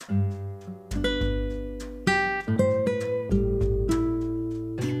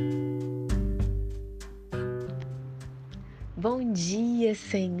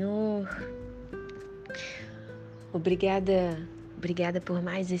Senhor. Obrigada por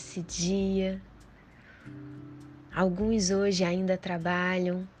mais esse dia. Alguns hoje ainda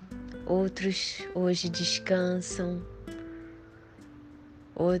trabalham, outros hoje descansam,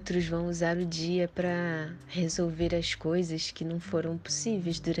 outros vão usar o dia para resolver as coisas que não foram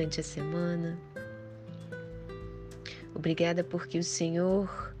possíveis durante a semana. Obrigada porque o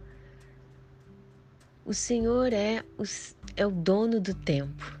Senhor é o dono do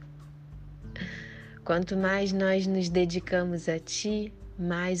tempo. Quanto mais nós nos dedicamos a Ti,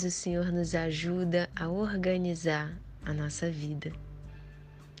 mais o Senhor nos ajuda a organizar a nossa vida.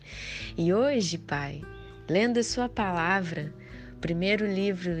 E hoje, Pai, lendo a Sua palavra, primeiro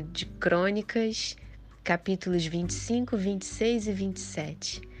livro de Crônicas, capítulos 25, 26 e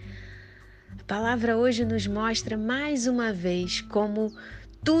 27. A palavra hoje nos mostra mais uma vez como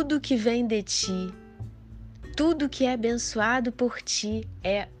tudo que vem de Ti, tudo que é abençoado por Ti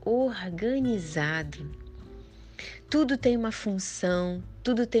é organizado. Tudo tem uma função,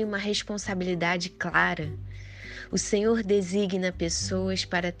 tudo tem uma responsabilidade clara. O Senhor designa pessoas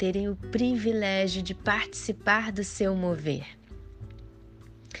para terem o privilégio de participar do seu mover.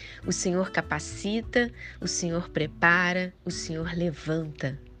 O Senhor capacita, o Senhor prepara, o Senhor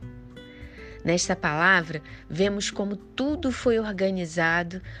levanta. Nesta palavra, vemos como tudo foi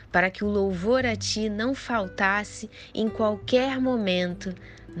organizado para que o louvor a Ti não faltasse em qualquer momento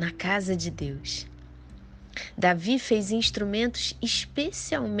na casa de Deus. Davi fez instrumentos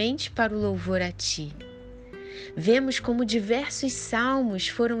especialmente para o louvor a Ti. Vemos como diversos salmos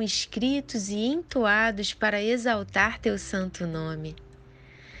foram escritos e entoados para exaltar Teu santo nome.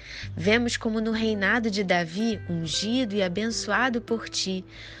 Vemos como no reinado de Davi, ungido e abençoado por Ti,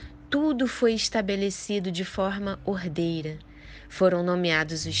 tudo foi estabelecido de forma ordeira. Foram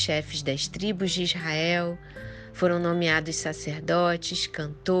nomeados os chefes das tribos de Israel, foram nomeados sacerdotes,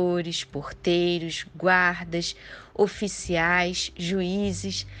 cantores, porteiros, guardas, oficiais,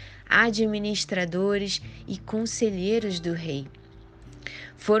 juízes, administradores e conselheiros do rei.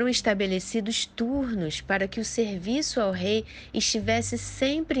 Foram estabelecidos turnos para que o serviço ao rei estivesse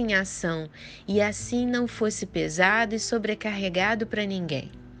sempre em ação e assim não fosse pesado e sobrecarregado para ninguém.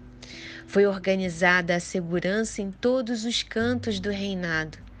 Foi organizada a segurança em todos os cantos do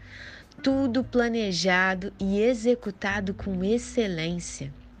reinado, tudo planejado e executado com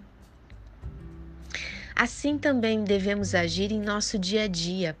excelência. Assim também devemos agir em nosso dia a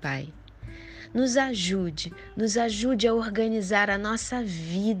dia, Pai. Nos ajude a organizar a nossa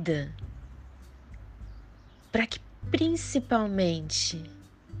vida, para que principalmente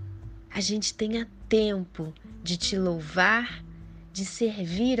a gente tenha tempo de Te louvar, de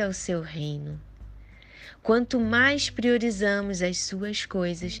servir ao Seu reino. Quanto mais priorizamos as Suas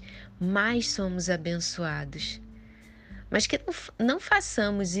coisas, mais somos abençoados. Mas que não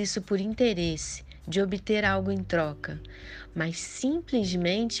façamos isso por interesse de obter algo em troca, mas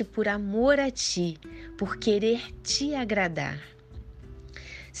simplesmente por amor a Ti, por querer Te agradar.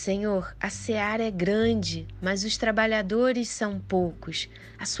 Senhor, a seara é grande, mas os trabalhadores são poucos.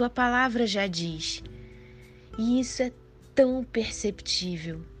 A Sua palavra já diz. E isso é tão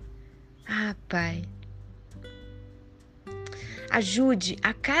perceptível. Ah, Pai, ajude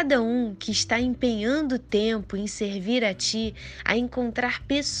a cada um que está empenhando tempo em servir a Ti a encontrar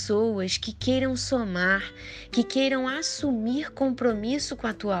pessoas que queiram somar, que queiram assumir compromisso com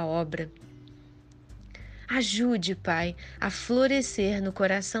a Tua obra. Ajude, Pai, a florescer no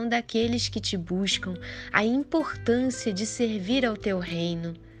coração daqueles que Te buscam a importância de servir ao Teu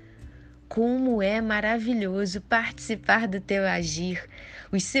reino. Como é maravilhoso participar do Teu agir.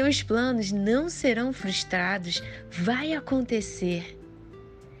 Os Seus planos não serão frustrados, vai acontecer.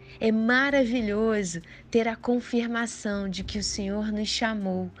 É maravilhoso ter a confirmação de que o Senhor nos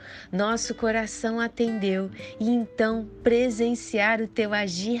chamou, nosso coração atendeu e então presenciar o Teu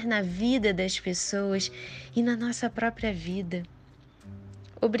agir na vida das pessoas e na nossa própria vida.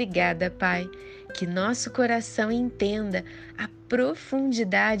 Obrigada, Pai, que nosso coração entenda a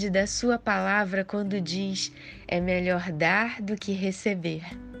profundidade da Sua palavra quando diz: é melhor dar do que receber.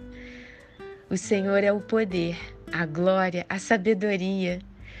 O Senhor é o poder, a glória, a sabedoria.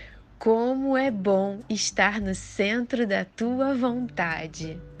 Como é bom estar no centro da Tua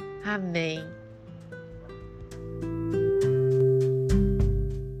vontade. Amém.